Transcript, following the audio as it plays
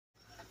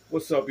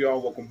What's up, y'all?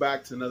 Welcome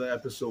back to another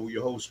episode with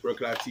your host,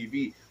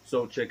 BruhCloudTv.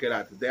 So check it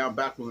out. Today I'm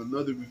back with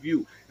another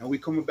review, and we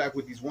coming back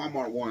with these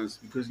Walmart ones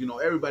because, you know,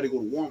 everybody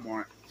go to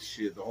Walmart.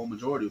 Shit, the whole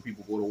majority of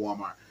people go to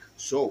Walmart.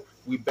 So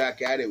we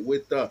back at it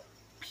with the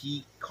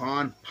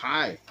pecan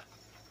pie.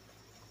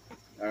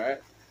 All right,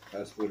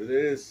 that's what it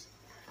is.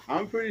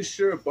 I'm pretty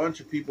sure a bunch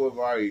of people have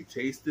already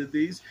tasted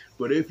these,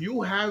 but if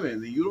you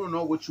haven't, then you don't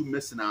know what you're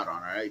missing out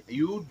on, all right?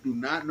 You do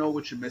not know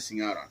what you're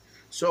missing out on.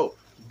 So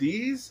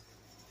these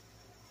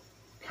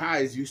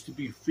pies used to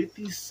be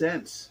 50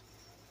 cents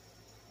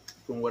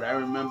from what I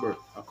remember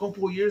a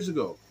couple of years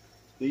ago.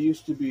 They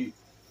used to be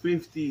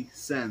 50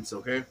 cents,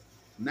 okay?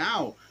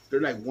 Now they're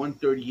like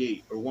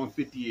 138 or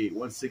 158,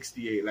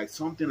 168, like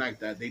something like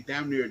that. They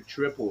damn near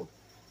tripled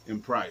in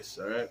price,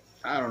 all right?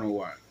 I don't know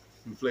why.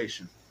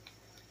 Inflation.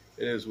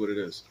 It is what it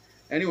is.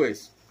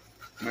 Anyways,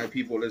 my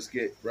people, let's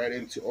get right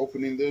into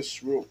opening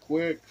this real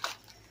quick.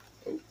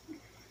 Oh.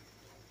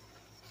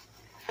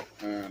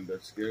 And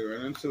let's get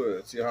right into it.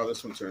 Let's see how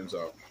this one turns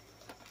out.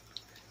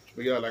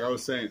 But yeah, like I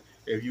was saying,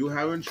 if you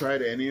haven't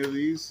tried any of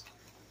these,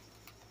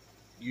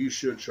 you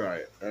should try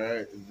it. All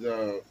right,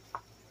 the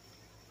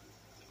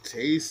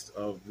taste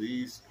of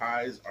these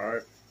pies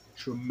are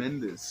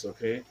tremendous.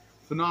 Okay,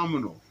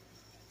 phenomenal.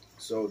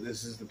 So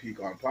this is the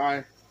pecan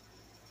pie.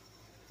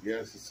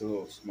 Yes, it's a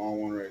little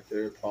small one right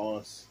there. Call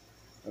us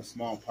a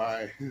small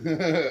pie.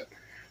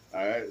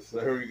 All right, so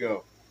here we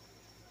go.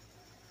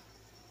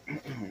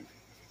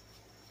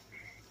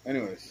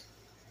 Anyways,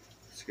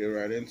 let's get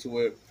right into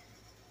it.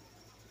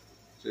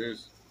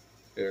 Cheers.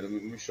 Here, let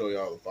me show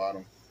y'all the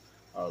bottom,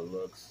 how it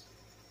looks.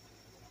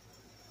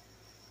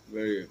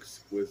 Very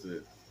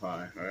exquisite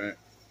pie. All right,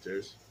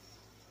 cheers.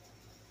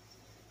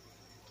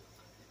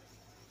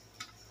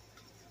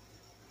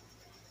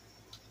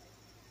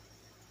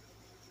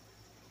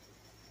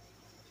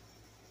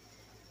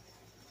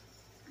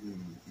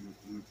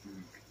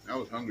 I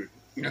was hungry.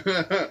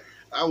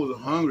 I was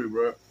hungry,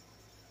 bro.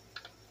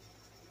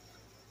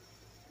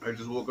 I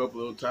just woke up a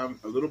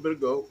little bit of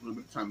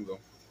time ago,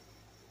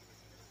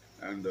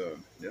 and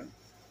yeah,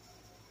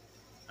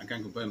 I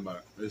can't complain about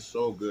it. It's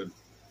so good.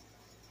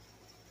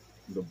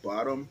 The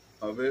bottom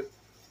of it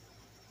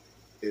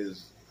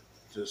is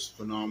just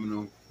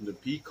phenomenal. The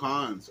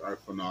pecans are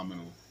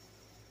phenomenal.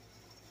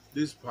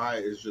 This pie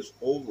is just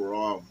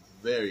overall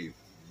very,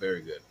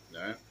 very good.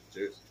 All right,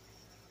 cheers.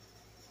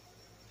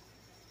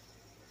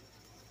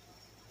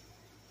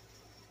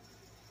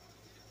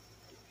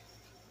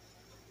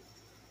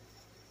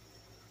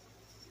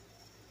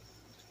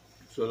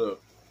 So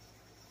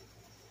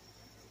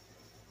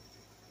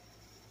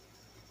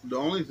the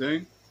only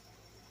thing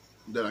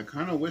that I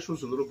kind of wish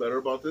was a little better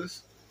about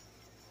this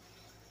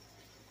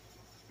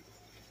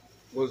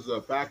was the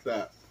fact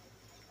that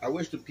I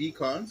wish the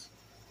pecans,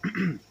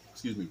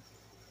 excuse me,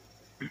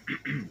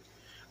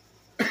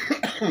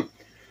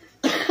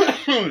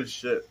 oh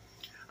shit,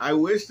 I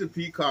wish the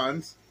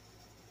pecans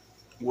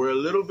were a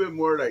little bit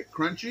more like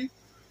crunchy,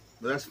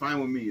 but that's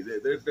fine with me.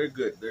 They're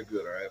good. They're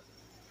good. All right.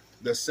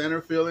 The center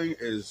filling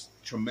is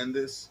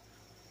tremendous.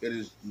 It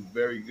is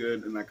very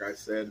good, and like I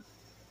said,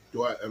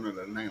 I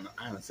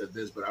haven't said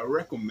this, but I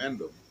recommend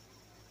them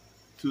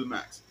to the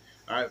max.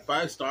 All right,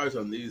 5 stars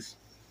on these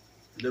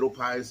little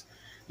pies.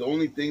 The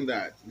only thing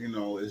that, you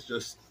know, is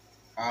just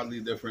oddly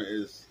different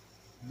is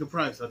the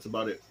price. That's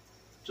about it.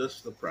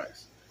 Just the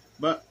price.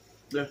 But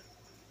yeah,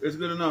 it's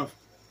good enough,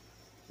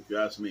 if you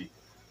ask me.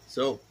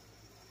 So,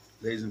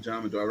 ladies and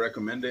gentlemen, do I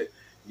recommend it?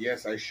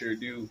 Yes, I sure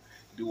do.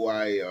 Do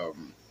I,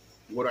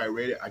 what I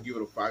rate it? I give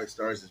it a 5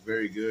 stars. It's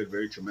very good,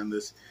 very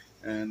tremendous.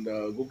 And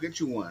go get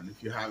you one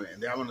if you haven't. And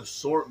they have an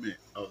assortment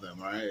of them,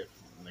 all right?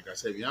 Like I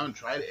said, if you haven't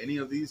tried any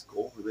of these,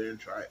 go over there and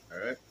try it, all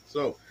right?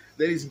 So,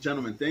 ladies and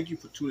gentlemen, thank you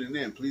for tuning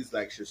in. Please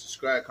like, share,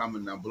 subscribe,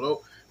 comment down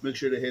below. Make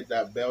sure to hit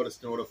that bell to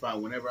stay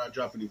notified whenever I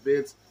drop any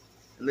vids.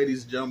 And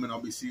ladies and gentlemen, I'll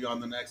be seeing you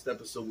on the next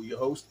episode with your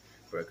host,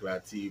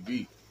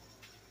 BruhCloudTv.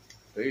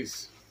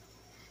 Peace.